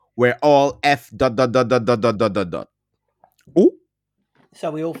We're all F dot dot dot dot dot dot dot dot dot. Ooh.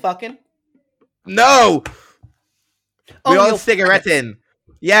 So we all fucking? No! Oh, We all you're cigaretting.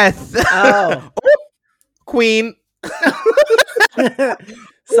 Yes. Oh. Ooh. Queen.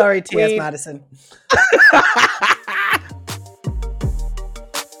 Sorry, T.S. Queen. Madison.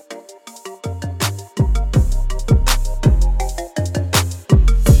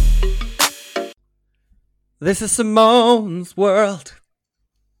 This is Simone's world.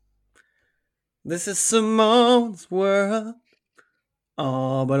 This is Simone's world.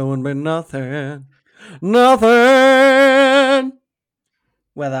 Oh, but it wouldn't be nothing. Nothing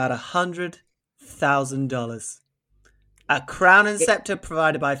without $100,000. A crown and scepter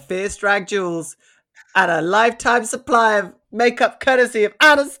provided by Fierce Drag Jewels and a lifetime supply of makeup courtesy of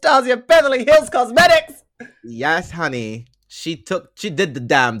Anastasia Beverly Hills Cosmetics. Yes, honey. She did the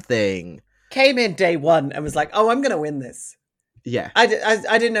damn thing. Came in day one and was like, oh, I'm going to win this. Yeah. I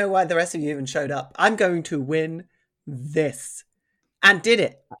didn't know why the rest of you even showed up. I'm going to win this. And did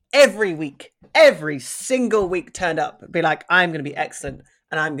it every week. Every single week turned up. Be like, I'm going to be excellent.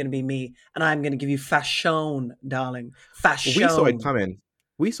 And I'm going to be me. And I'm going to give you fashion, darling. Fashion. We saw it coming.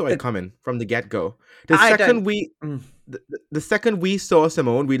 We saw it coming from the get-go. The second we saw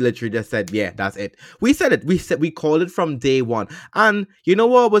Simone, we literally just said, yeah, that's it. We said it. We called it from day one. And you know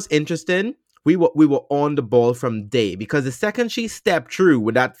what was interesting? We were on the ball from day, because the second she stepped through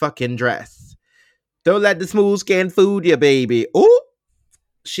with that fucking dress, don't let the smooth skin fool you, baby. Oh,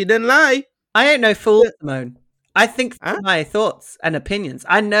 she didn't lie. I ain't no fool, Simone. I think my thoughts and opinions.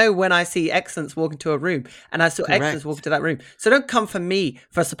 I know when I see excellence walk into a room, and I saw excellence walk into that room. So don't come for me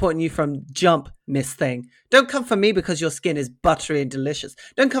for supporting you from jump, Miss Thing. Don't come for me because your skin is buttery and delicious.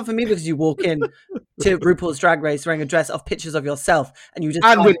 Don't come for me because you walk in to RuPaul's Drag Race wearing a dress of pictures of yourself and you just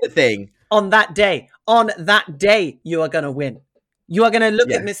win the thing. On that day, you are going to win. You are going to look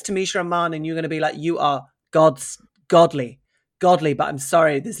at Miss Tamisha Aman and you're going to be like, you are godly, but I'm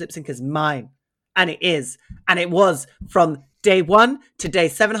sorry, this lip sync is mine. And it is. And it was from day one to day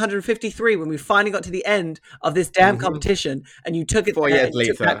 753 when we finally got to the end of this damn competition and you took it 4 years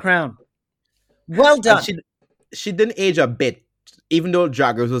later. Took that crown. Well done. She didn't age a bit, even though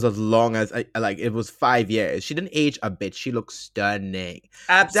Drag Race was as long as it was 5 years. She didn't age a bit. She looked stunning.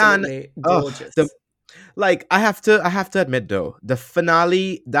 Absolutely gorgeous. I have to admit though, the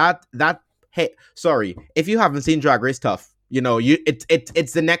finale sorry, if you haven't seen Drag Race, tough. You know,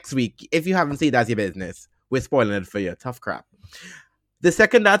 it's the next week. If you haven't seen, that's your business. We're spoiling it for you. Tough crap. The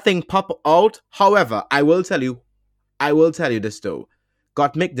second that thing pop out, however, I will tell you this though.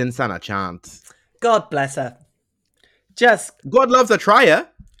 Gottmik didn't stand a chance. God bless her. Just God loves a trier.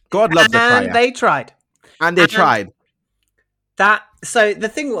 God loves a trier. And they tried. So the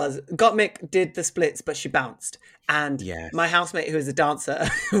thing was, Gottmik did the splits, but she bounced. And my housemate, who is a dancer,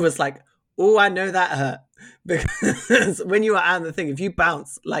 was like, oh, I know that hurt. Because when you are out of the thing, if you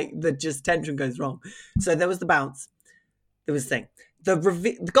bounce, like the just tension goes wrong. So there was the bounce. There was the thing. The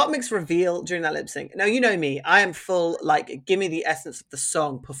Gottmik's reveal during that lip sync. Now, you know me. I am full, like, give me the essence of the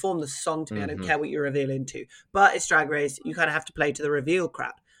song. Perform the song to me. I don't care what you reveal into. But it's Drag Race. You kind of have to play to the reveal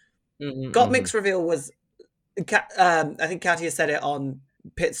crowd. Gottmik's reveal was, I think Katia said it on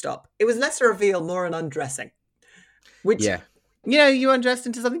Pit Stop. It was less a reveal, more an undressing. Which... You know, you undressed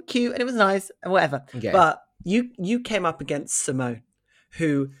into something cute and it was nice and whatever. Yeah. But you came up against Simone,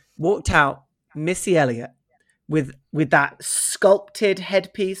 who walked out Missy Elliott with that sculpted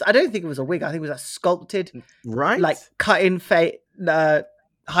headpiece. I don't think it was a wig. I think it was a sculpted, like cut-in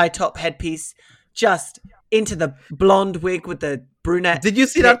high top headpiece, just into the blonde wig with the brunette. Did you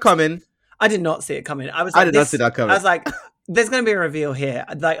see that coming? I did not see it coming. I did not see that coming. I was like... There's going to be a reveal here.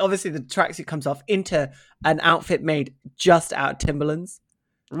 Like, obviously, the tracksuit comes off into an outfit made just out of Timberlands.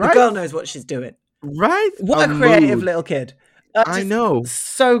 Right. The girl knows what she's doing. Right. What a creative little kid. I know.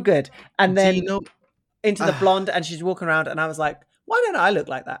 So good. And then into the blonde, and she's walking around, and I was like, why don't I look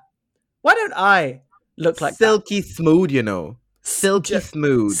like that? Why don't I look like Silky smooth, you know. Silky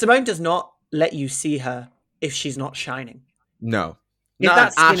smooth. Simone does not let you see her if she's not shining. No. Not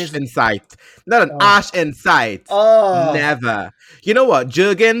an ash in sight. Not an ash in sight. Oh. Never. You know what?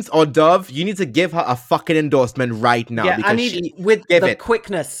 Jergens or Dove, you need to give her a fucking endorsement right now. Yeah, I need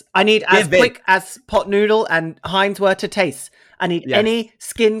quickness. I need as quick as Pot Noodle and Heinz were to taste. I need any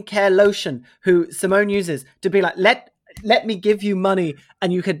skincare lotion who Simone uses to be like, let me give you money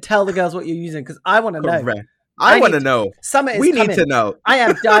and you can tell the girls what you're using because I want to know. I want to know. Summer is we coming. Need to know. I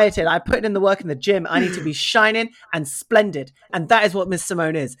am dieted. I put in the work in the gym. I need to be shining and splendid. And that is what Miss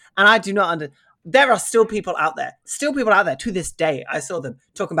Simone is. And I do not there are still people out there to this day. I saw them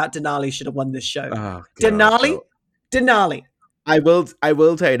talking about Denali should have won this show. Oh, Denali. I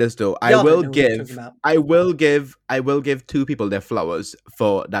will tell you this though. I Y'all don't will know what you're give talking about. I will give two people their flowers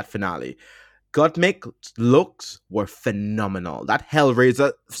for that finale. Gottmik's looks were phenomenal. That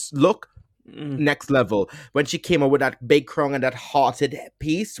Hellraiser look, next level. When she came up with that big crown and that hearted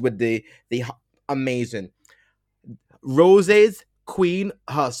piece with the amazing. Rose's Queen,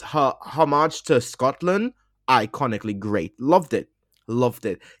 her homage to Scotland, iconically great. Loved it.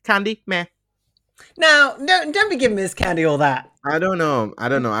 Candy, meh. Now, don't be giving Miss Candy all that. I don't know.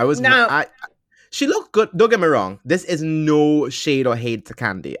 She looked good. Don't get me wrong. This is no shade or hate to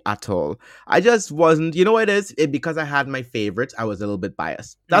Candy at all. I just wasn't. You know what it is? Because I had my favorites, I was a little bit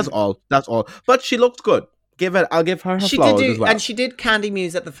biased. That's all. But she looked good. I'll give her flowers as well. And she did Candy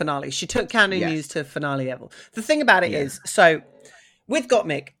Muse at the finale. She took Candy Muse to finale level. The thing about it is, so with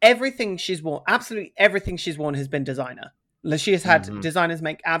Gottmik, everything she's worn, absolutely everything she's worn has been designer. She has had designers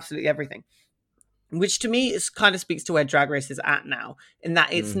make absolutely everything. Which to me is kind of speaks to where Drag Race is at now, in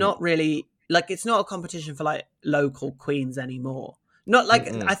that it's not really it's not a competition for like local queens anymore. Not like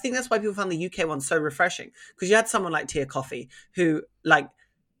I think that's why people found the UK one so refreshing, because you had someone like Tia Coffee who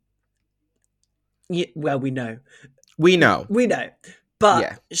we know,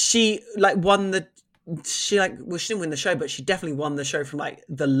 but she she didn't win the show, but she definitely won the show from like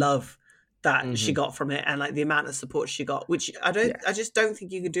the love that she got from it and like the amount of support she got, which I just don't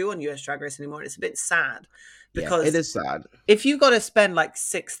think you could do on US Drag Race anymore. It's a bit sad because it is sad. If you got to spend like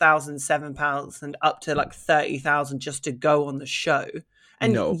 £6,000, £7 and up to like 30,000 just to go on the show,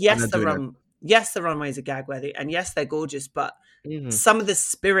 and yes, the runways are gag worthy, and yes, they're gorgeous, but some of the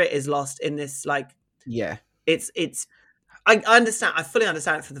spirit is lost in this. It's. I understand. I fully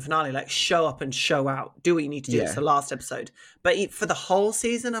understand it for the finale. Like, show up and show out. Do what you need to do. It's the last episode, but for the whole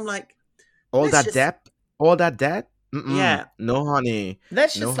season, I'm like. All that depth? Yeah. No, honey.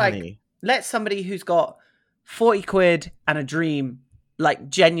 Let's just let somebody who's got 40 quid and a dream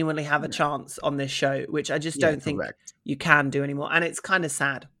genuinely have a chance on this show, which I just don't think you can do anymore. And it's kind of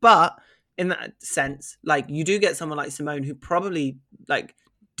sad. But in that sense, you do get someone like Simone who probably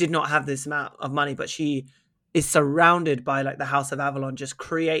did not have this amount of money, but she is surrounded by the House of Avalon, just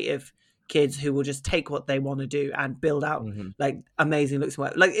creative kids who will just take what they want to do and build out amazing looks.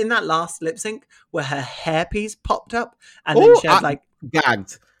 In that last lip sync where her hairpiece popped up and then she had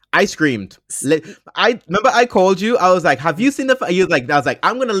gagged. I screamed. I remember I called you. I was like, "Have you seen the?" You I was like,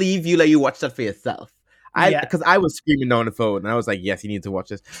 "I'm gonna leave you. Let you watch that for yourself." Because I was screaming on the phone and I was like, "Yes, you need to watch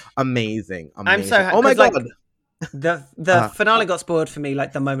this. Amazing. I'm so happy. Oh my god." The finale got spoiled for me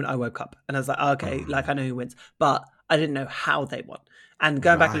the moment I woke up, and I was like, oh, okay, I know who wins, but I didn't know how they won. And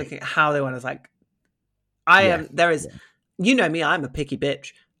going back and looking at how they won, I was like, you know me, I'm a picky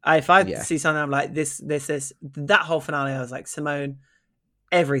bitch. If I see something, I'm like, this, that whole finale, I was like, Simone,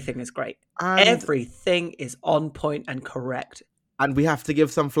 everything is great. Everything is on point and correct. And we have to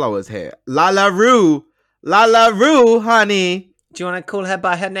give some flowers here. Lala Roo, honey. Do you want to call her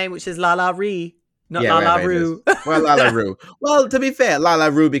by her name, which is Lala Ree? Not Lala Roo. Well, Lala Roo. Well, to be fair, Lala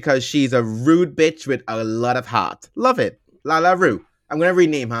Roo, because she's a rude bitch with a lot of heart. Love it. Lala Roo. I'm going to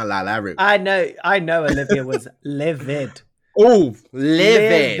rename her Lala Roo. I know Olivia was livid. Oh,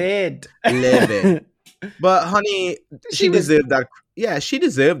 livid. But, honey, she deserved that. Yeah, she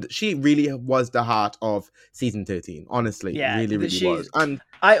deserved. She really was the heart of season 13. Honestly, really was. And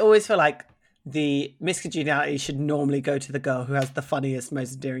I always feel like the miscongeniality should normally go to the girl who has the funniest,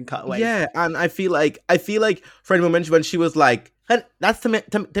 most endearing cutaways. Yeah, and I feel like for a moment when she was like, "That's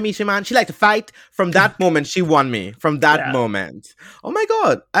Tamisha, man. She liked to fight." From that moment, she won me. From that moment. Oh my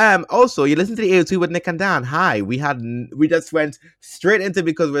god. Also, you listen to the AO2 with Nick and Dan. Hi, we just went straight into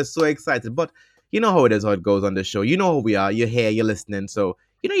because we're so excited. But you know how it is, how it goes on the show. You know who we are. You're here. You're listening. So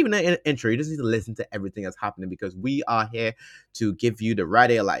you don't even need an intro. You just need to listen to everything that's happening because we are here to give you the right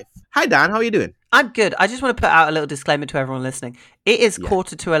of your life. Hi, Dan. How are you doing? I'm good. I just want to put out a little disclaimer to everyone listening. It is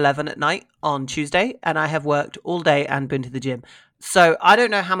 11:15 at night on Tuesday, and I have worked all day and been to the gym. So I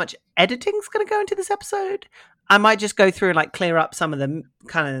don't know how much editing's going to go into this episode. I might just go through and clear up some of the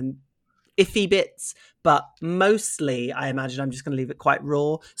kind of iffy bits, but mostly I imagine I'm just going to leave it quite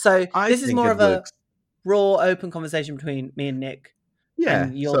raw. So this is more of a raw, open conversation between me and Nick. Yeah,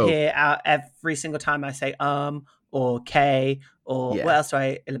 and you'll hear out every single time I say or K or what else do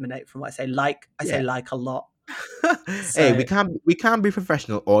I eliminate from what I say? I say a lot. Hey, we can't be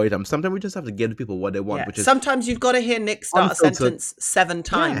professional all the time. Sometimes we just have to give the people what they want. Which is sometimes you've got to hear Nick start a sentence 7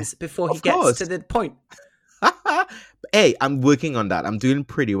 times before he gets to the point. Hey, I'm working on that. I'm doing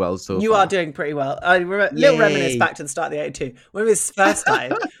pretty well so far. You are doing pretty well. I remember, little reminisce back to the start of the 82. When we first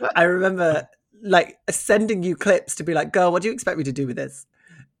started, I remember sending you clips to be like, girl, what do you expect me to do with this?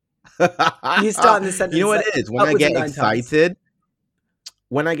 You start in the sentence. You know what it is? When I get excited,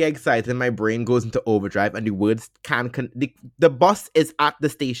 when I get excited, my brain goes into overdrive, and the words the bus is at the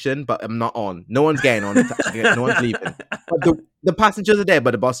station, but I'm not on. No one's getting on. No one's leaving. But the passengers are there,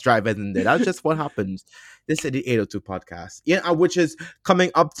 but the bus driver isn't there. That's just what happens. This is the 802 podcast, which is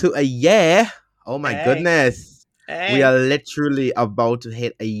coming up to a year. Oh my goodness. We are literally about to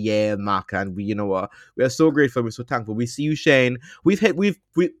hit a year mark, and we are so grateful. We're so thankful. We see you, Shane.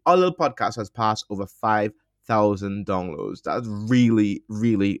 Our little podcast has passed over 5,000 downloads. That's really,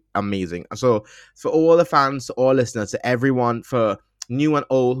 really amazing. So for all the fans, to all listeners, to everyone, for new and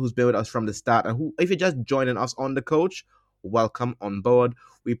old who's been with us from the start, and who, if you're just joining us on the coach, welcome on board.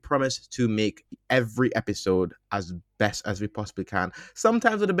 We promise to make every episode as best as we possibly can.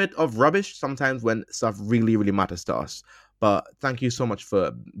 Sometimes with a bit of rubbish, sometimes when stuff really, really matters to us. But thank you so much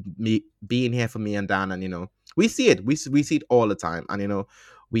for me being here for me and Dan. And we see it. We see it all the time. And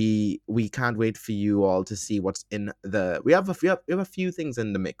we can't wait for you all to see what's in the. We have a few things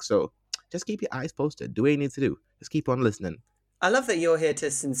in the mix. So just keep your eyes posted. Do what you need to do. Just keep on listening. I love that you're here to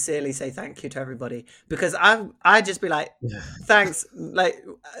sincerely say thank you to everybody, because I'd just be like, thanks, like,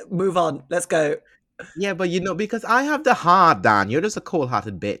 move on, let's go. Yeah, but because I have the heart, Dan. You're just a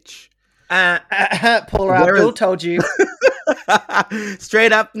cold-hearted bitch. Paula Abdul told you.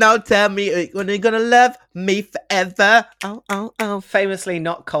 Straight up, now tell me when you're gonna love me forever. Oh. Famously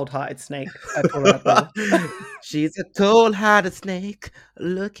not cold-hearted snake. Paula Abdul. She's a cold-hearted snake.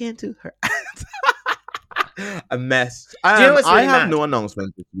 Look into her eyes. A mess. Really I have no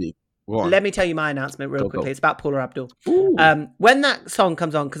announcement this week. Let me tell you my announcement real quickly. It's about Paula Abdul. When that song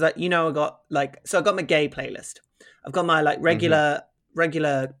comes on, because I got I got my gay playlist. I've got my regular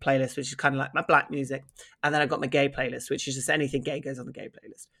playlist, which is kind of like my black music, and then I've got my gay playlist, which is just anything gay goes on the gay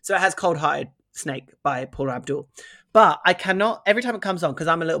playlist. So it has Cold Hearted Snake by Paula Abdul. But I cannot, every time it comes on, because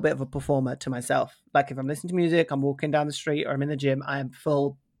I'm a little bit of a performer to myself. Like if I'm listening to music, I'm walking down the street, or I'm in the gym, I am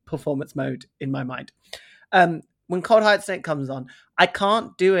full performance mode in my mind. When Cold Hearted Snake comes on, I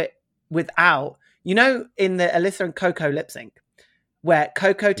can't do it without, in the Alyssa and Coco lip sync, where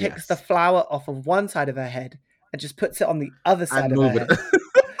Coco takes the flower off of one side of her head and just puts it on the other side of her head.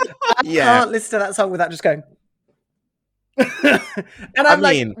 I can't listen to that song without just going. And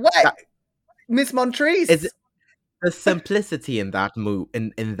I'm what? Miss Montrese? Is the simplicity in that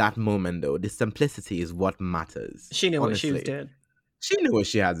in that moment, though, the simplicity is what matters. She knew what she was doing. She knew what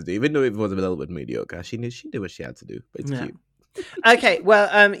she had to do, even though it was a little bit mediocre. She knew what she had to do, but it's cute. Okay,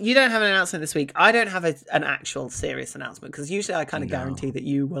 well, you don't have an announcement this week. I don't have an actual serious announcement, because usually I kind of guarantee that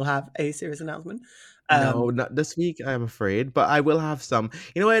you will have a serious announcement. No, not this week, I'm afraid, but I will have some.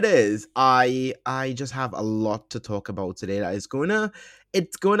 You know what it is? I just have a lot to talk about today that is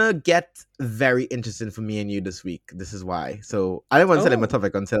it's gonna get very interesting for me and you this week. This is why. So I don't want to tell you my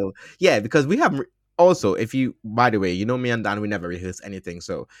topic until because we have. Also, by the way, me and Dan, we never rehearse anything.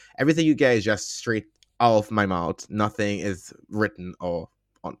 So everything you get is just straight off my mouth. Nothing is written or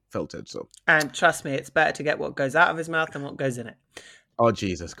unfiltered. So, and trust me, it's better to get what goes out of his mouth than what goes in it. Oh,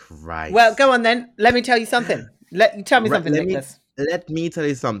 Jesus Christ. Well, go on then. Let me tell you something. Tell me something, Nicholas. Let me tell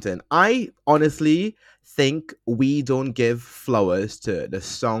you something. I honestly think we don't give flowers to the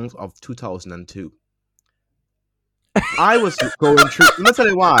songs of 2002. I was going through. Let me tell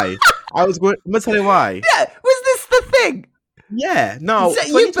you why. Let me tell you why. Yeah, was this the thing? Yeah, no.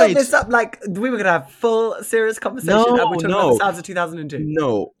 So you built this up like we were going to have full serious conversation and we're talking about the sounds of 2002.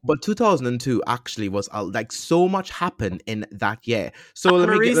 No, but 2002 actually was so much happened in that year. So let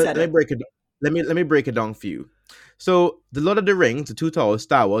me break it. Let me break it down for you. So The Lord of the Rings, The Two Towers,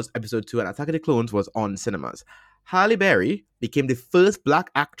 Star Wars, Episode 2, and Attack of the Clones was on cinemas. Halle Berry became the first black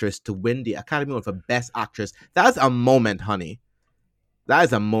actress to win the Academy Award for Best Actress. That's a moment, honey. That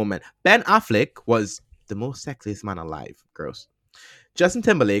is a moment. Ben Affleck was the most sexiest man alive. Gross. Justin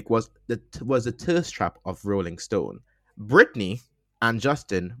Timberlake was the thirst trap of Rolling Stone. Britney and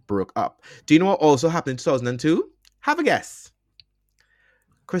Justin broke up. Do you know what also happened in 2002? Have a guess.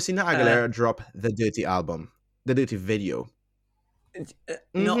 Christina Aguilera dropped the Dirty album, the Dirty video.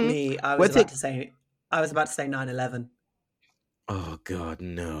 Not me. I was about to say 9/11. Oh God,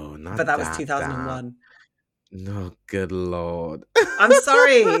 no! Not but that was 2001. No, good Lord. I'm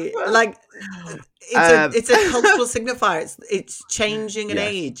sorry. Like, it's a cultural signifier. It's changing an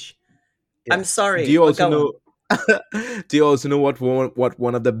age. Yes. I'm sorry. Do you also know? Do you also know what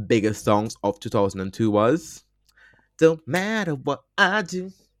one of the biggest songs of 2002 was? Don't matter what I do,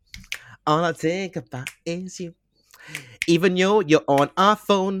 all I think about is you. Even though you're on our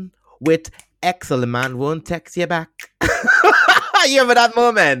phone with excellent man won't text you back. You remember that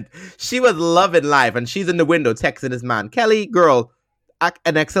moment? She was loving life, and she's in the window texting this man, Kelly, girl,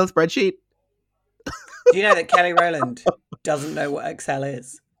 an Excel spreadsheet. Do you know that Kelly Rowland doesn't know what Excel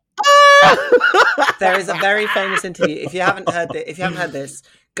is? There is a very famous interview. If you haven't heard this,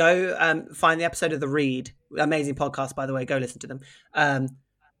 go find the episode of The Read. Amazing podcast, by the way. Go listen to them.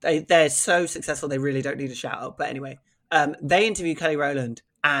 They're so successful, they really don't need a shout out. But anyway, they interview Kelly Rowland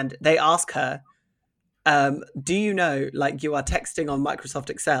and they ask her, do you know, like, you are texting on Microsoft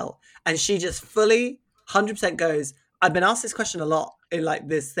Excel? And she just fully 100% goes, I've been asked this question a lot in like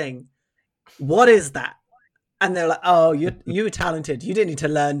this thing. What is that? And they're like, oh, you were talented. You didn't need to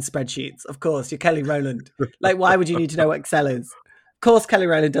learn spreadsheets. Of course, you're Kelly Rowland. Like, why would you need to know what Excel is? Of course, Kelly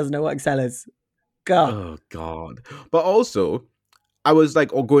Rowland doesn't know what Excel is. God. Oh, God. But also, I was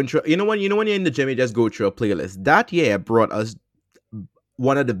like, going through, when you're in the gym, you just go through a playlist. That year brought us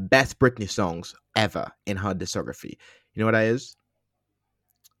one of the best Britney songs ever in her discography. You know what that is?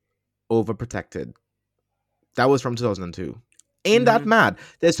 Overprotected. That was from 2002. Ain't that mad?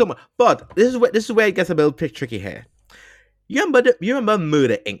 There's so much. But this is where it gets a little tricky here. You remember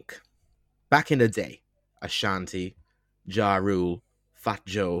Murder Inc. back in the day? Ashanti, Ja Rule, Fat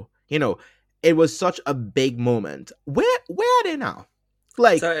Joe. It was such a big moment. Where are they now?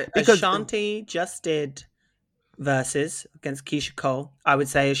 Like, so Ashanti just did Versus against Keisha Cole. I would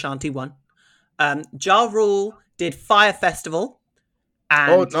say Ashanti won. Ja Rule did Fire Festival.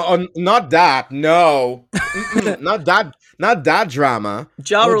 And no, not that. No. Not that drama.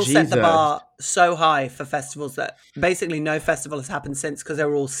 Ja Rule set the bar so high for festivals that basically no festival has happened since, because they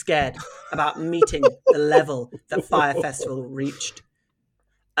were all scared about meeting the level that Fire Festival reached.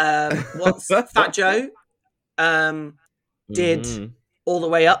 Fat Joe did All the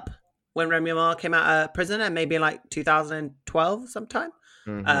Way Up when Remy Ma came out of prison, and maybe in like 2012 sometime.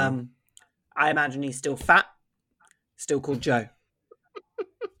 I imagine he's still fat, still called Joe.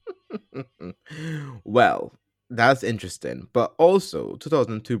 Well, that's interesting. But also,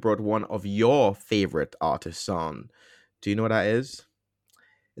 2002 brought one of your favorite artists on. Do you know what that is?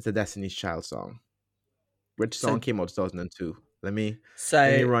 It's a Destiny's Child song. Which song came out 2002? Let me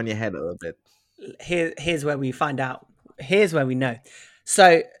run your head a little bit. Here's where we find out. Here's where we know.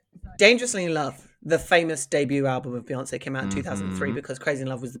 So, Dangerously in Love, the famous debut album of Beyonce, came out in 2003 because Crazy in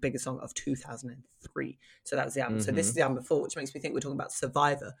Love was the biggest song of 2003. So that was the album. So this is the album before, which makes me think we're talking about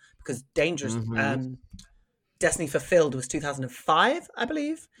Survivor, because Destiny Fulfilled was 2005, I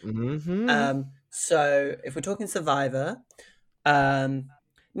believe. So if we're talking Survivor,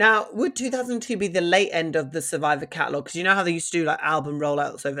 now would 2002 be the late end of the Survivor catalog? Because you know how they used to do like album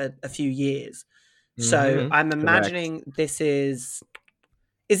rollouts over a few years. So I'm imagining this is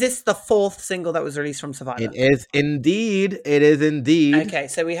this the fourth single that was released from Survivor? It is indeed. Okay,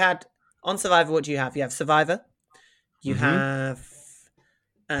 so we had on Survivor, what do you have? You have Survivor. You have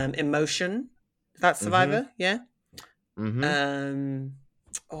Emotion. That's Survivor, yeah? I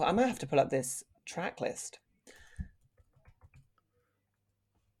might have to pull up this track list.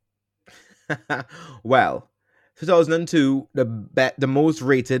 Well, 2002, the most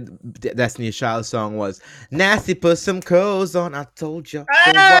rated Destiny's Child song was "Nasty Put Some Clothes On." I told you,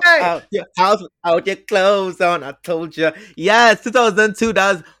 walk out your house without your clothes on. I told you. Yes, 2002.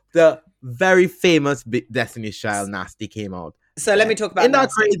 That was the very famous Destiny's Child. Nasty came out. So let me talk about. Isn't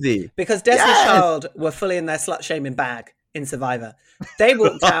that crazy? Because Destiny's Child were fully in their slut shaming bag in Survivor. They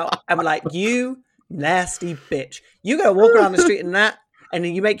walked out and were like, "You nasty bitch! You gotta walk around the street in that." And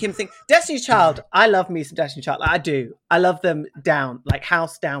then you make him think, Destiny's Child, I love me some Destiny's Child. Like, I do. I love them down, like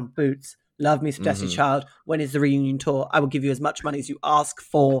house down boots. Love me some Destiny's Child. When is the reunion tour? I will give you as much money as you ask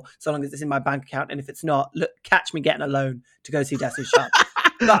for, so long as it's in my bank account. And if it's not, look, catch me getting a loan to go see Destiny's Child.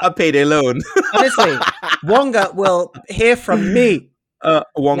 But, a payday loan. Honestly, Wonga will hear from me.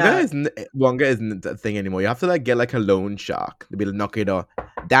 Wonga isn't a thing anymore. You have to like get like a loan shark. They'll be like, knock your door.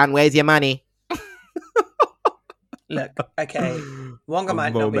 Dan, where's your money? Look, okay, Wonga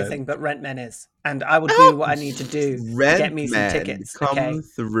might not be a thing, but Rent Men is. And I will do what I need to do to get me some tickets. Come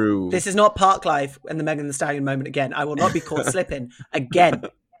through. This is not Park Life and the Megan Thee Stallion moment again. I will not be caught slipping again.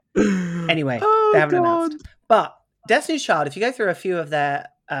 Anyway, they haven't announced. But Destiny's Child, if you go through a few of their,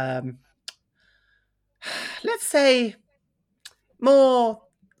 let's say, more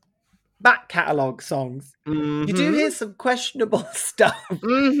back catalogue songs, you do hear some questionable stuff.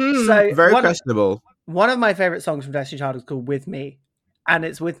 So very questionable. One of my favorite songs from Destiny's Child is called With Me, and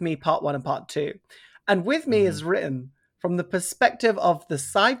it's With Me Part 1 and Part 2. And With Me is written from the perspective of the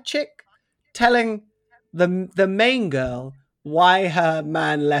side chick telling the main girl why her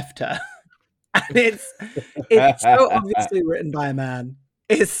man left her. And it's so obviously written by a man.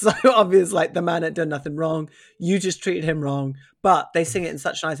 It's so obvious, like the man had done nothing wrong. You just treated him wrong. But they sing it in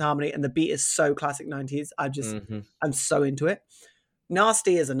such nice harmony, and the beat is so classic 90s. I'm so into it.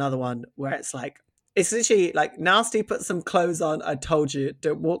 Nasty is another one where it's like, It's literally like, nasty, put some clothes on. I told you.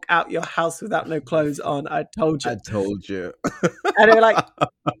 Don't walk out your house without no clothes on. I told you. I told you. And they were like,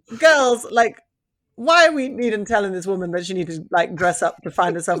 girls, like, why are we needing telling this woman that she needs to like dress up to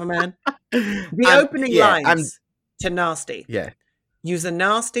find herself a man? The opening lines to Nasty. Yeah. Use a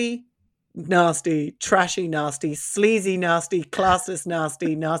nasty, trashy, nasty, sleazy, nasty, classless,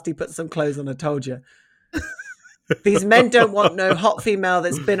 nasty, put some clothes on, I told you. These men don't want no hot female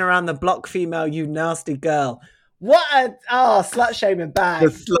that's been around the block female, you nasty girl. What a slut shaming bag. The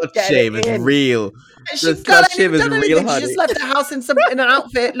slut shame is real. The slut shame is real, honey. She just left the house in an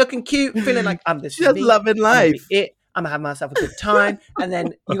outfit, looking cute, feeling like this just is me. Loving life. I'm gonna have myself a good time. And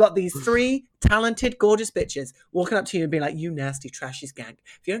then you got these 3 talented, gorgeous bitches walking up to you and being like, you nasty, trashy skank.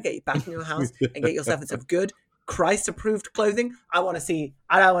 If you don't get back in your house and get yourself in some good, Christ-approved clothing, I don't want to see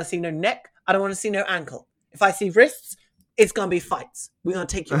no neck. I don't want to see no ankle. If I see wrists, it's going to be fights. We're going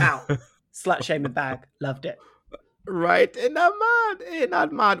to take you out. Slut shaming bag. Loved it. Right. Ain't that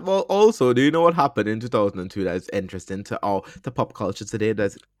mad? Well, also, do you know what happened in 2002 that's interesting to pop culture today?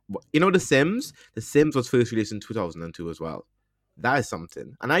 The Sims? The Sims was first released in 2002 as well. That is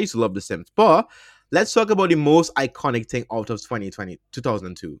something. And I used to love The Sims. But let's talk about the most iconic thing out of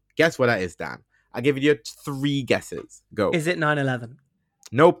 2002. Guess what that is, Dan? I'll give you 3 guesses. Go. Is it 9/11?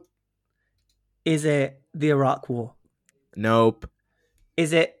 Nope. Is it the Iraq War? Nope.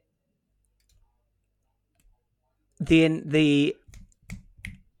 Is it the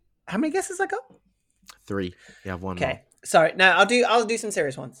how many guesses I got? 3. You have one. Okay. More. Sorry. No, I'll do some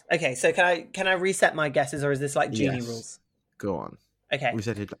serious ones. Okay, so can I reset my guesses, or is this like genie rules? Go on. Okay.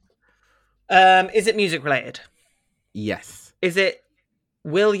 Reset it. Is it music related? Yes. Is it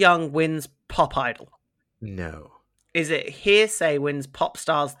Will Young wins Pop Idol? No. Is it Hearsay wins Pop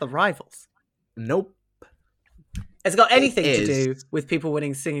Stars The Rivals? Nope. Has it got anything to do with people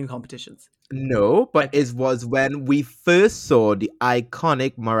winning singing competitions? No, but it was when we first saw the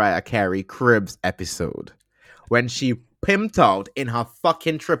iconic Mariah Carey Cribs episode. When she pimped out in her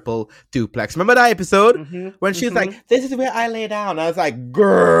fucking triple duplex. Remember that episode? Mm-hmm, when she was like, this is where I lay down. I was like,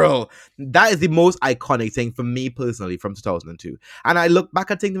 girl, that is the most iconic thing for me personally from 2002. And I look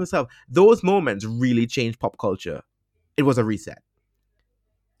back and think to myself, those moments really changed pop culture. It was a reset.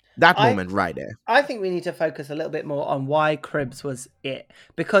 That moment right there. I think we need to focus a little bit more on why Cribs was it.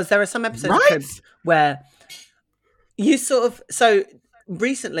 Because there are some episodes of Cribs where you so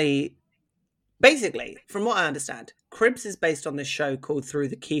recently, basically, from what I understand, Cribs is based on this show called Through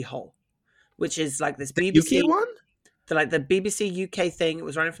the Keyhole, which is like this BBC UK one? The BBC UK thing. It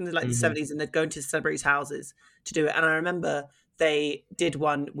was running from the 70s, and they'd go into celebrities' houses to do it. And I remember they did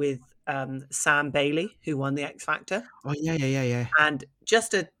one with Sam Bailey, who won the X Factor. Oh, yeah. And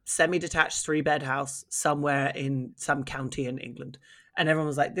just a semi-detached 3-bed house somewhere in some county in England. And everyone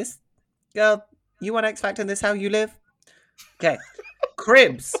was like, this girl, you won X Factor, and this is how you live? Okay.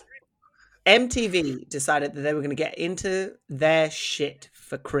 Cribs. MTV decided that they were going to get into their shit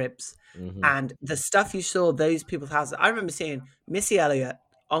for Cribs. Mm-hmm. And the stuff you saw those people's houses. I remember seeing Missy Elliott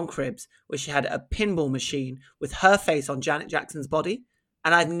on Cribs, where she had a pinball machine with her face on Janet Jackson's body.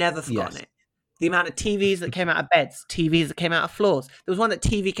 And I've never forgotten it. The amount of TVs that came out of beds, TVs that came out of floors. There was one that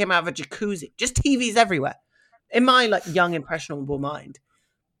TV came out of a jacuzzi. Just TVs everywhere. In my young, impressionable mind,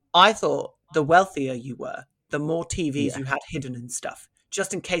 I thought the wealthier you were, the more TVs you had hidden and stuff,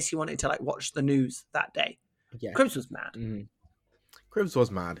 just in case you wanted to watch the news that day. Yeah. Cribs was mad. Mm-hmm. Cribs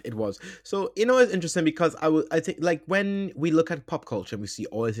was mad. It was. So, it's interesting because I think when we look at pop culture and we see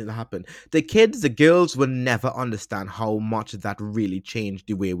all these things that happen, the girls will never understand how much that really changed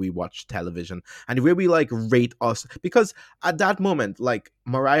the way we watch television and the way we rate us. Because at that moment,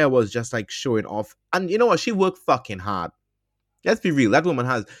 Mariah was just showing off. And you know what? She worked fucking hard. Let's be real. That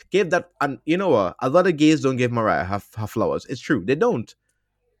woman gave that. And you know what? A lot of gays don't give Mariah her flowers. It's true. They don't.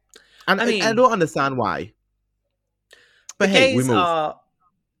 And I don't understand why. But hey, we move.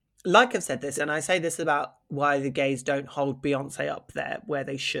 Like I've said this, and I say this about why the gays don't hold Beyonce up there where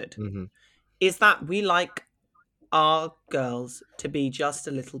they should, is that we like our girls to be just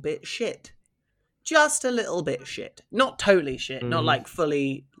a little bit shit. Just a little bit shit. Not totally shit. Not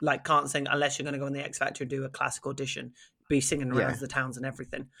fully, can't sing unless you're going to go on the X Factor and do a classic audition, be singing around the towns and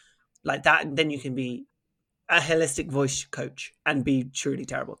everything. Like that, then you can be a holistic voice coach and be truly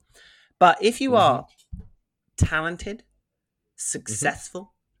terrible. But if you are talented,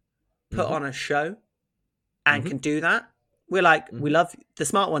 successful, put on a show, and can do that, we're we love you. The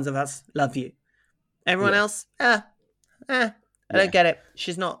smart ones of us love you. Everyone else, I don't get it.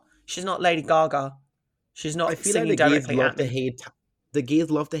 She's not Lady Gaga. She's not singing directly at me. The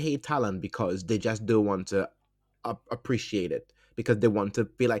gays love to hate talent because they just don't want to appreciate it. because they want to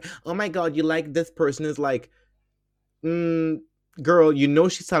be like, oh my God, you like this person is like, girl, you know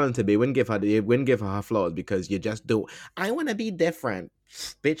she's talented, but you wouldn't give her flaws because you just don't. I want to be different,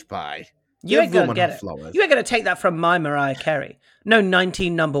 bitch. Pie. You ain't gonna get it. Flowers. You ain't gonna take that from my Mariah Carey. No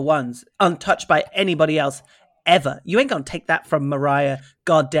 19 number ones, untouched by anybody else ever. You ain't gonna take that from Mariah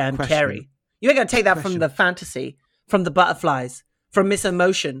goddamn Carey. You ain't gonna take that from the fantasy, from the butterflies, from Miss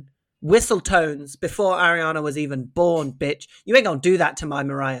Emotion, whistle tones before Ariana was even born, bitch. You ain't gonna do that to my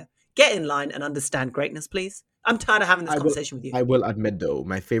Mariah. Get in line and understand greatness, please. I'm tired of having this conversation with you. I will admit, though,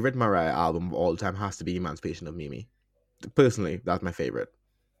 my favorite Mariah album of all time has to be Emancipation of Mimi. Personally, that's my favorite.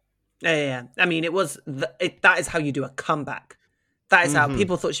 Yeah. I mean, that is how you do a comeback. That is how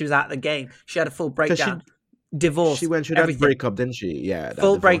people thought she was out of the game. She had a full breakdown, divorce. She went through that breakup, didn't she? Yeah,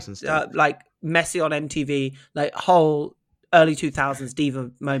 full break, like messy on MTV, like whole early 2000s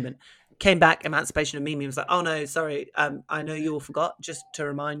diva moment. Came back, Emancipation of Mimi was like, oh no, sorry, I know you all forgot. Just to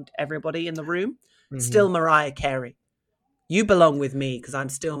remind everybody in the room, still Mariah Carey. You belong with me because I'm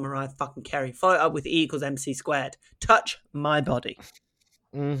still Mariah fucking Carey. Follow it up with E equals MC squared. Touch my body.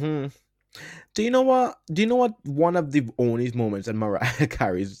 Do you know what? One of the only moments in Mariah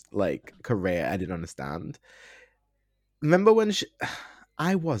Carey's like career I didn't understand. Remember when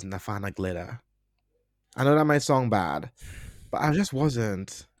I wasn't a fan of Glitter. I know that might sound bad, but I just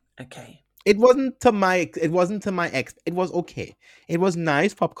wasn't. Okay. It wasn't to my ex. It was okay. It was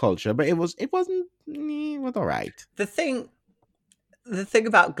nice pop culture, but it wasn't. It was all right. The thing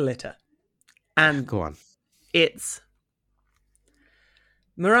about Glitter, and go on. It's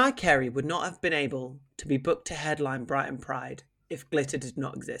Mariah Carey would not have been able to be booked to headline Brighton Pride if Glitter did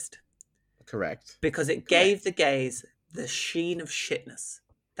not exist. Correct. Because it gave the gays the sheen of shitness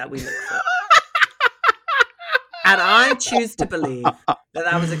that we look for. And I choose to believe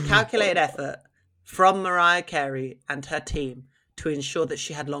that was a calculated effort from Mariah Carey and her team to ensure that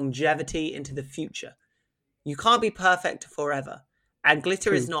she had longevity into the future. You can't be perfect forever. And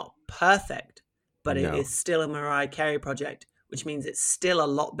Glitter is not perfect, but it is still a Mariah Carey project, which means it's still a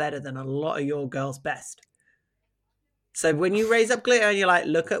lot better than a lot of your girls' best. So when you raise up Glitter and you're like,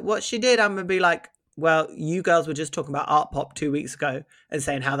 look at what she did, I'm going to be like, well, you girls were just talking about art pop 2 weeks ago and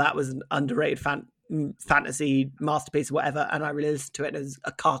saying how that was an underrated fantasy masterpiece or whatever, and I really listened to it as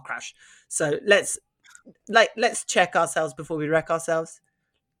a car crash. So let's check ourselves before we wreck ourselves.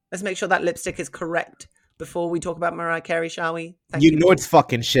 Let's make sure that lipstick is correct before we talk about Mariah Carey, shall we? Thank you. You know it's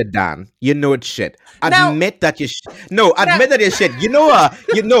fucking shit, Dan. You know it's shit. Admit that you admit that it's shit. Because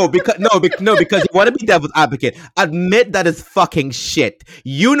you want to be devil's advocate. Admit that it's fucking shit.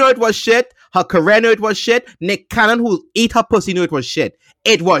 You know it was shit. Her career knew it was shit. Nick Cannon, who ate her pussy, knew it was shit.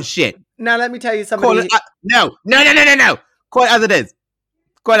 It was shit. Now let me tell you something. No. Call it as it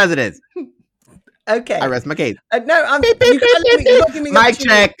is. Okay. I rest my case. No, I'm. You're not giving me mic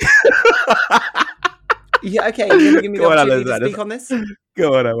check. Yeah, okay. You're going to give me the opportunity to speak on this?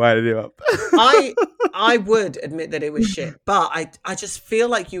 Go on, I winded you up. I would admit that it was shit, but I just feel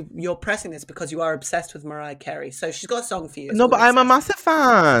like you're pressing this because you are obsessed with Mariah Carey. So she's got a song for you. No, but I'm a massive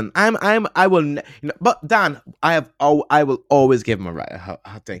fan. But Dan, I will always give Mariah her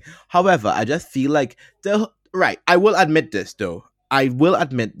thing. However, I just feel like I will admit this though. I will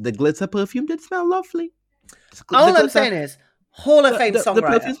admit the glitter perfume did smell lovely. All I'm saying is, Hall of Fame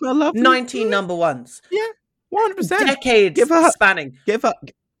songwriter, 19 number ones. Yeah, 100%. Decades spanning. Give her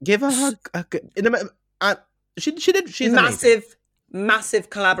she did. She's massive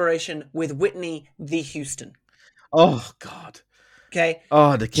collaboration with Whitney the Houston. Oh God. Okay.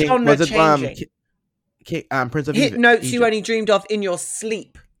 Oh, the king. Genre was it Prince of Hit notes Egypt. You only dreamed of in your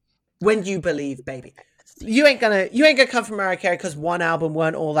sleep. When you believe, baby. You ain't gonna come from Mariah Carey because one album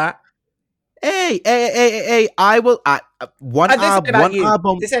weren't all that. Hey! I will. One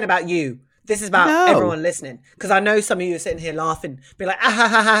album. This ain't about you. This is about everyone listening. Because I know some of you are sitting here laughing, be like,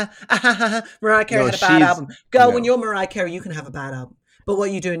 Mariah Carey had a bad album. Girl, when you're Mariah Carey, you can have a bad album. But what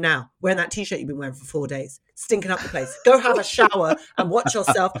are you doing now? Wearing that t-shirt you've been wearing for 4 days, stinking up the place. Go have a shower and watch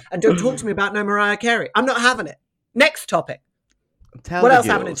yourself, and don't talk to me about no Mariah Carey. I'm not having it. Next topic. What else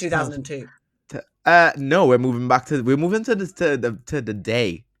happened in 2002? No, we're moving to the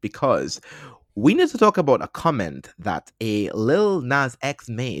day. Because we need to talk about a comment that a Lil Nas X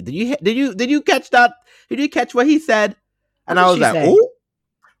made. Did you catch that? Did you catch what he said? And I was like, oh,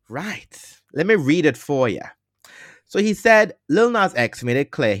 right. Let me read it for you. So he said, Lil Nas X made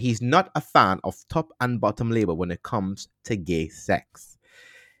it clear he's not a fan of top and bottom label when it comes to gay sex.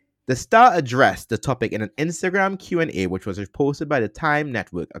 The star addressed the topic in an Instagram Q&A, which was posted by the Time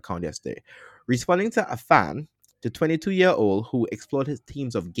Network account yesterday, responding to a fan, the 22-year-old who explored his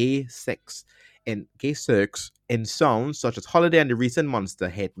themes of gay sex in gay circles in songs such as Holiday and the recent Monster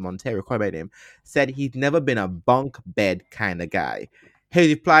hit Montero, called by name, said he'd never been a bunk bed kind of guy. His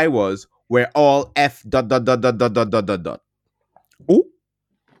reply was, "We're all F dot dot dot dot dot dot dot dot dot." Ooh.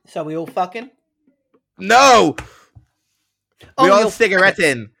 So we all fucking? No! We all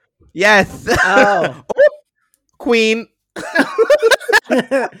cigaretting. Yes. Oh. Queen.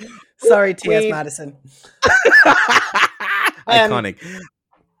 Sorry, T.S. Madison. Iconic.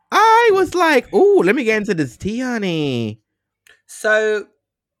 I was like, "Ooh, let me get into this tea, honey." So,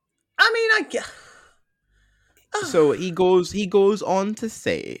 I mean, I guess. So he goes on to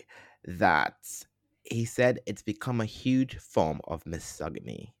say that he said it's become a huge form of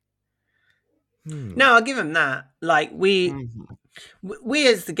misogyny. No, I'll give him that. Like, we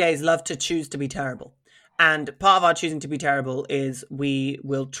as the gays love to choose to be terrible. And part of our choosing to be terrible is we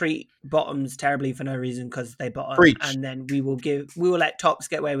will treat bottoms terribly for no reason because they bottom. Preach. And then we will let tops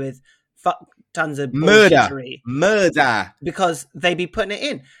get away with tons of bullshittery. Murder. Because they be putting it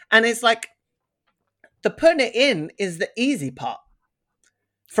in. And it's like, the putting it in is the easy part.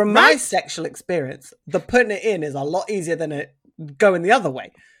 From my sexual experience, the putting it in is a lot easier than it going the other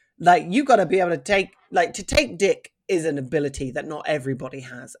way. Like, you got to be able to take dick is an ability that not everybody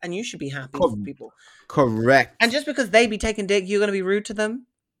has, and you should be happy for people. Correct. And just because they be taking dick, you're going to be rude to them?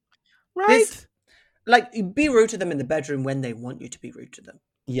 Right. Be rude to them in the bedroom when they want you to be rude to them.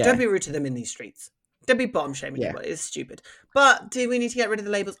 Yeah. Don't be rude to them in these streets. Don't be bottom shaming anybody. It's stupid. But do we need to get rid of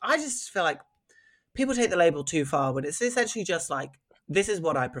the labels? I just feel like people take the label too far when it's essentially just like, this is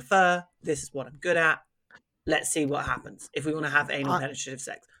what I prefer, this is what I'm good at, let's see what happens. If we want to have anal penetrative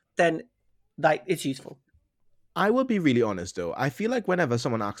sex, then it's useful. I will be really honest though. I feel like whenever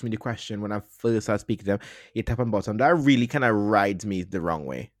someone asks me the question when I first start speaking to them, you tap on bottom, that really kind of rides me the wrong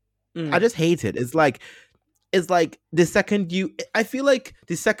way. I just hate it. It's like the second you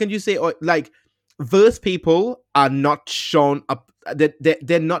say, or like, verse people are not shown up,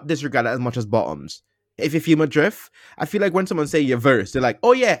 they're not disregarded as much as bottoms. If you feel my drift, I feel like when someone say you're verse, they're like,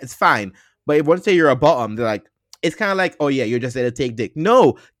 "Oh yeah, it's fine." But if one say you're a bottom, they're like, it's kind of like, "Oh yeah, you're just there to take dick."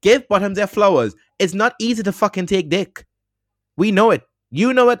 No, give bottoms their flowers. It's not easy to fucking take dick. We know it.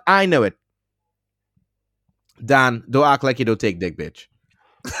 You know it. I know it. Dan, don't act like you don't take dick, bitch.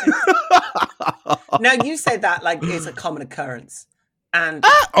 Now, you say that like it's a common occurrence. And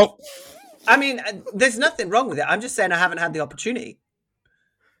I mean, there's nothing wrong with it. I'm just saying I haven't had the opportunity.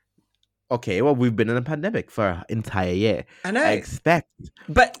 Okay, well, we've been in a pandemic for an entire year. I know. I expect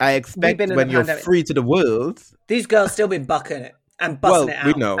when you're pandemic. Free to the world, these girls still been bucking it and busting it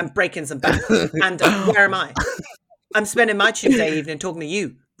out and breaking some backs. And where am I? I'm spending my Tuesday evening talking to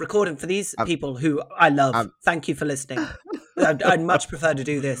you, recording for these people who I love. Thank you for listening. I'd much prefer to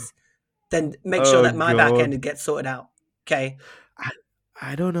do this than make sure that my back end gets sorted out. Okay.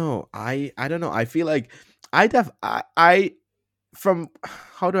 I don't know. I don't know. I feel like from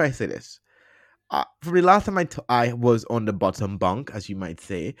how do I say this? From the last time I was on the bottom bunk, as you might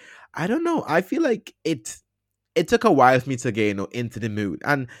say, I don't know. I feel like it took a while for me to get into the mood,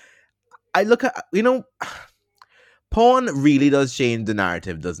 and I look at porn really does change the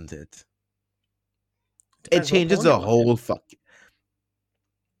narrative, doesn't it? It changes the whole fuck.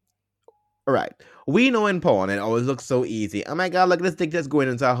 All right. We know in porn it always looks so easy. Oh my god, look at this dick that's going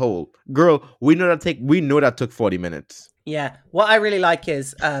into a hole. Girl, we know that took 40 minutes. Yeah. What I really like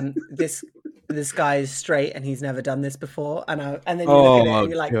is this guy is straight and he's never done this before, and then you look at it and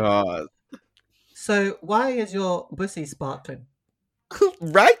you're like, god. So why is your pussy sparkling?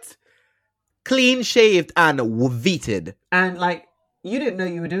 Right? Clean shaved and vetted. And like, you didn't know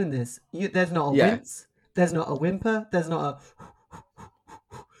you were doing this. There's not a wince. There's not a whimper. There's not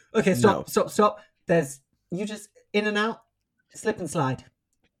a okay, stop. You just in and out, slip and slide.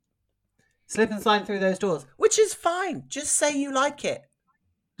 Slip and slide through those doors, which is fine. Just say you like it.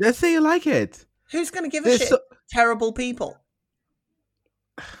 Just say you like it. Who's going to give a shit? Terrible people.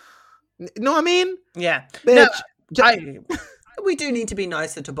 No, I mean? Yeah. Bitch. No, we do need to be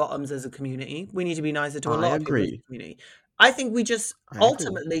nicer to bottoms as a community. We need to be nicer to a lot of people in the community. I think we just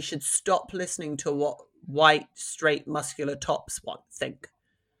ultimately should stop listening to what white, straight, muscular tops think.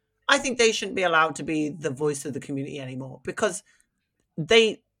 I think they shouldn't be allowed to be the voice of the community anymore because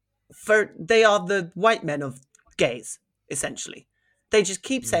they are the white men of gays, essentially. They just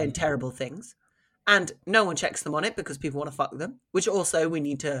keep saying terrible things and no one checks them on it because people want to fuck them, which also we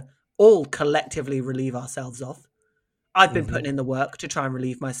need to all collectively relieve ourselves of. I've been putting in the work to try and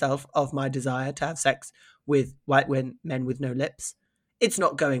relieve myself of my desire to have sex with white men with no lips. It's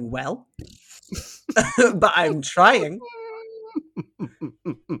not going well, but I'm trying.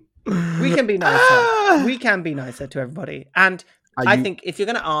 We can be nicer. We can be nicer to everybody. And I think if you're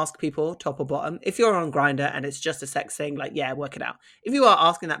going to ask people top or bottom, if you're on Grindr and it's just a sex thing, like, yeah, work it out. If you are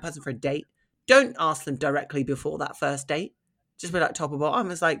asking that person for a date, don't ask them directly before that first date. Just be like top or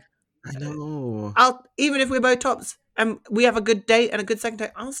bottom. It's like, I know. Even if we're both tops and we have a good date and a good second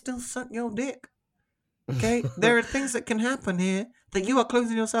date, I'll still suck your dick. Okay? There are things that can happen here that you are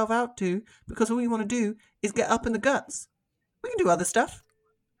closing yourself out to because all you want to do is get up in the guts. We can do other stuff.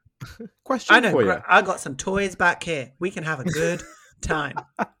 Question for you. I got some toys back here. We can have a good time.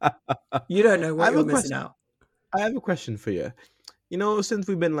 You don't know what you're missing out. I have a question for you. You know, since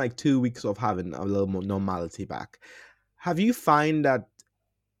we've been like 2 weeks of having a little more normality back, have you find that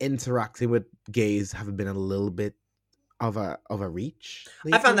interacting with gays have been a little bit of a reach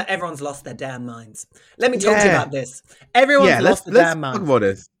lately? I found that everyone's lost their damn minds. Let me talk to you about this. Everyone's lost their damn minds. Talk about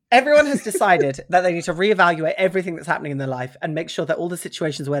this. Everyone has decided that they need to reevaluate everything that's happening in their life and make sure that all the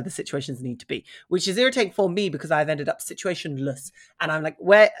situations where the situations need to be, which is irritating for me because I've ended up situationless. And I'm like,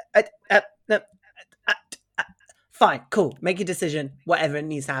 fine, cool. Make your decision. Whatever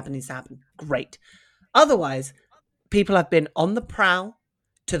needs to happen, needs to happen. Great. Otherwise, people have been on the prowl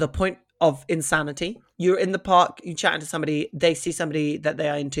to the point of insanity. You're in the park, you chatting to somebody, they see somebody that they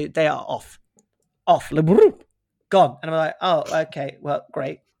are into, they are off. Gone. And I'm like, oh, okay, well,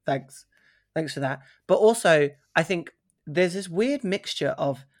 great. Thanks for that. But also, I think there's this weird mixture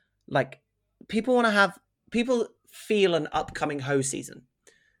of like people feel an upcoming hoe season.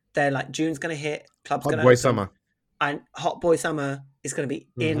 They're like, June's going to hit, club's going to open. Summer. And Hot Boy Summer is going to be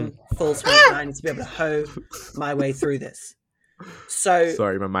in full swing. And I need to be able to hoe my way through this. So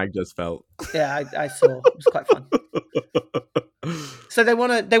sorry, my mic just fell. Yeah, I saw. It was quite fun. So they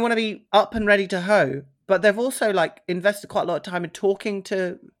want to be up and ready to hoe, but they've also like invested quite a lot of time in talking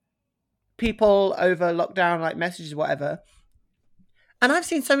to people over lockdown, like messages, whatever. And I've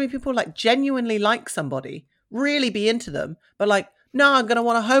seen so many people like genuinely like somebody, really be into them, but like, no, I'm gonna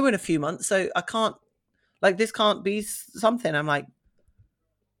want to hoe in a few months, so I can't. Like, this can't be something. I'm like,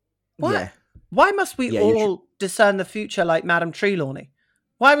 what? Yeah. Why must we all discern the future like Madame Trelawney?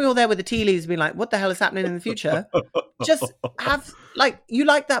 Why are we all there with the tea leaves being like, what the hell is happening in the future? Just have, like, you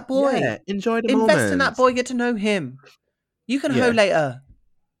like that boy. Yeah, enjoy the Invest moment. In that boy, get to know him. You can hoe later.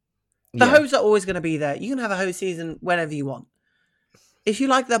 The hoes are always going to be there. You can have a hoe season whenever you want. If you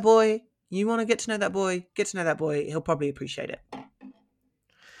like that boy, you want to get to know that boy, he'll probably appreciate it.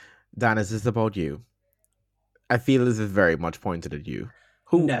 Dan, is this about you? I feel this is very much pointed at you.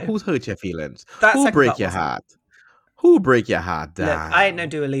 Who's hurt your feelings? Who break your heart? Who break your heart, Dan? Look, I ain't no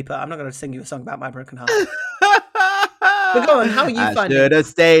Dua Lipa. I'm not going to sing you a song about my broken heart. But go on, how are you finding it? I should have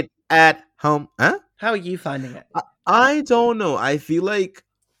stayed at home. Huh? How are you finding it? I don't know. I feel like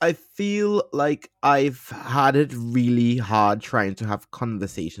I've had it really hard trying to have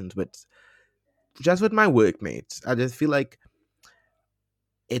conversations with my workmates. I just feel like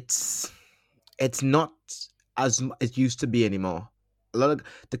it's not as it used to be anymore. A lot of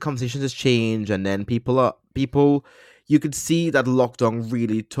the conversations has changed, and then people you could see that lockdown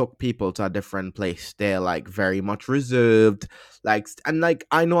really took people to a different place. They're like very much reserved, and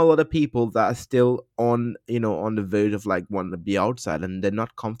I know a lot of people that are still on the verge of like wanting to be outside and they're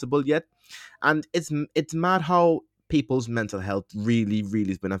not comfortable yet. And it's mad how people's mental health really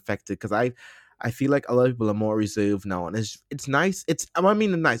has been affected, because I feel like a lot of people are more reserved now, and it's nice. It's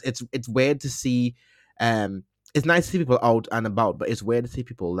weird to see. It's nice to see people out and about, but it's weird to see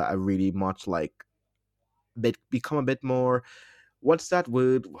people that are really much like become a bit more. What's that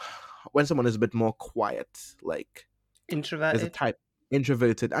word? When someone is a bit more quiet, like introverted. There's a type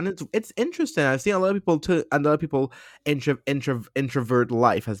introverted, and it's interesting. I've seen a lot of people too, and a lot of people introvert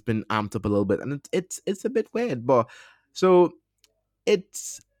life has been amped up a little bit, and it's a bit weird. But so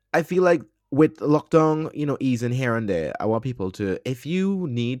I feel like with lockdown, easing here and there, I want people to, if you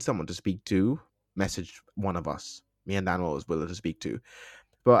need someone to speak to, message one of us. Me and Dan are always willing to speak to.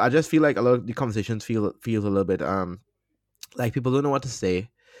 But I just feel like a lot of the conversations feels a little bit like people don't know what to say,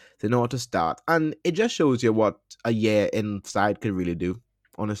 they know what to start, and it just shows you what a year inside could really do,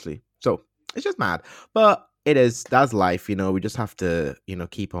 honestly. So it's just mad, but that's life. We just have to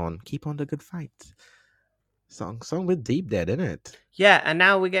keep on the good fight. Song with deep dead in it. Yeah, and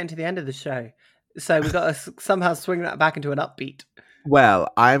now we're getting to the end of the show, so we've got to somehow swing that back into an upbeat.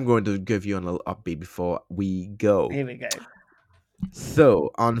 Well, I'm going to give you a little upbeat before we go. Here we go.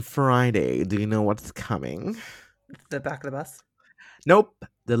 So, on Friday, do you know what's coming? The back of the bus? Nope.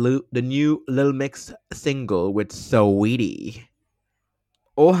 The new Lil Mix single with Saweetie.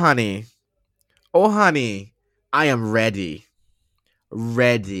 Oh, honey, I am ready.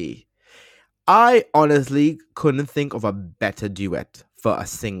 I honestly couldn't think of a better duet for a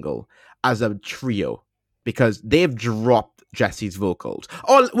single as a trio, because they've dropped Jesse's vocals.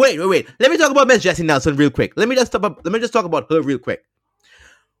 Oh, wait. Let me talk about Miss Jessie Nelson real quick. Let me just talk about her real quick.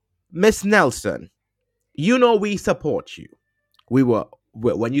 Miss Nelson, you know we support you. We were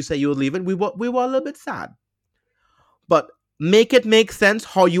when you say you were leaving, we were a little bit sad. But make it make sense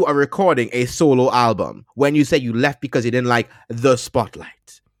how you are recording a solo album when you say you left because you didn't like the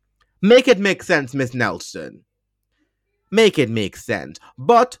spotlight. Make it make sense, Miss Nelson. Make it make sense.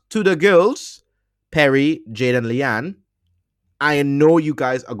 But to the girls, Perry, Jade, and Leanne, I know you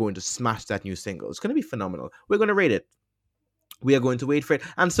guys are going to smash that new single. It's going to be phenomenal. We're going to rate it. We are going to wait for it.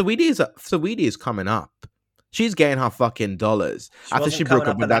 And Saweetie is coming up. She's getting her fucking dollars after she broke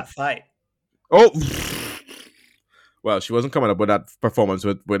up with that fight. Oh, well, she wasn't coming up with that performance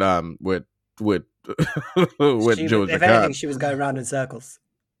with Joe. If anything, she was going around in circles.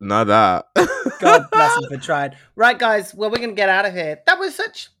 Not that. God bless him for trying. Right, guys. Well, we're gonna get out of here. That was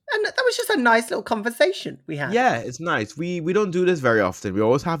just a nice little conversation we had. Yeah, it's nice. We don't do this very often. We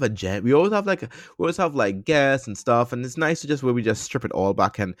always have we always have like guests and stuff, and it's nice to just where we just strip it all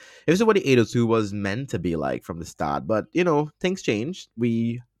back. And this is what the 802 was meant to be like from the start. But things change.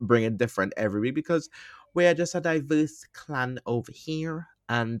 We bring it different every week because we're just a diverse clan over here,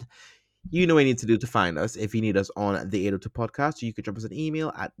 and you know what you need to do to find us. If you need us on the 802 podcast, you can drop us an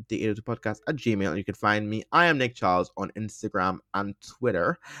email at the802podcast@gmail.com. And you can find me. I am Nick Charles on Instagram and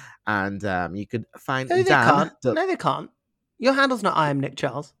Twitter. And you could find No, they can't. Your handle's not I am Nick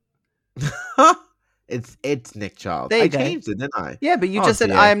Charles. It's Nick Charles. I changed it, didn't I? Yeah, but you just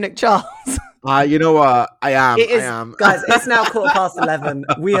said I am Nick Charles. You know what? I am. It is, I am. Guys, it's now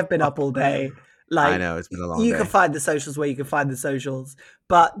 11:15. We have been up all day. I know, it's been a long day. You can find the socials where you can find the socials.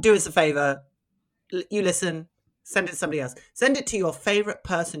 But do us a favor. You listen. Send it to somebody else. Send it to your favorite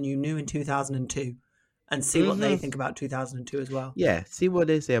person you knew in 2002 and see what they think about 2002 as well. Yeah, see what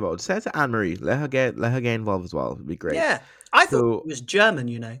they say about it. Send it to Anne-Marie. Let her get involved as well. It'd be great. Yeah. I thought it was German,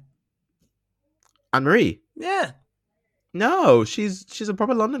 Anne-Marie? Yeah. No, she's a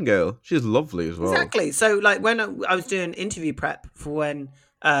proper London girl. She's lovely as well. Exactly. So, like, when I was doing interview prep for when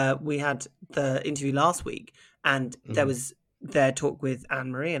we had the interview last week, and there was their talk with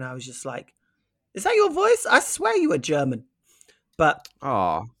Anne-Marie, and I was just like, is that your voice? I swear you were German. But,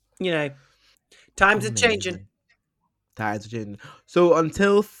 times are changing. So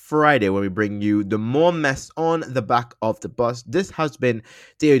until Friday, when we bring you the more mess on the back of the bus, this has been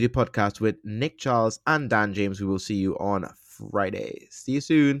the AOD podcast with Nick Charles and Dan James. We will see you on Friday. See you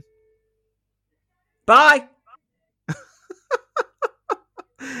soon. Bye.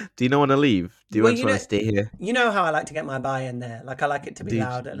 Do you not want to leave? Do you want to stay here? You know how I like to get my bye in there. Like, I like it to be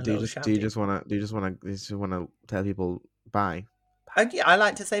loud and a little shouty. Do you just want to tell people bye? Yeah, I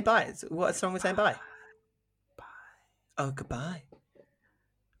like to say bye. What's wrong with saying bye? Oh, goodbye.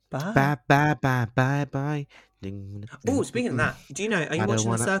 Bye. Bye. Oh, speaking of that, do you know, are you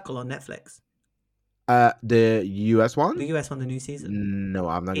watching The Circle on Netflix? The US one? The US one, the new season? No,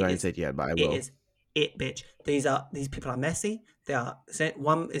 I'm not going to say it yet, but I will. It is it, bitch. These people are messy. They are.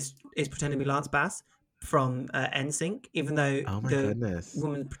 One is pretending to be Lance Bass from NSYNC, even though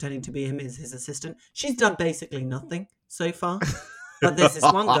woman pretending to be him is his assistant. She's done basically nothing so far. But there's this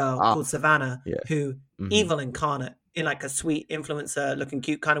one girl called Savannah who evil incarnate in like a sweet influencer looking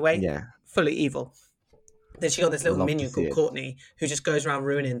cute kind of way. Yeah. Fully evil. Then she got this little minion called Courtney who just goes around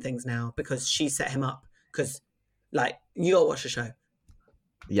ruining things now because she set him up. Because, like, you gotta watch the show.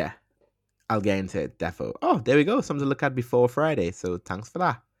 Yeah. I'll get into it, defo. Oh, there we go. Something to look at before Friday. So thanks for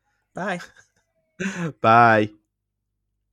that. Bye. Bye.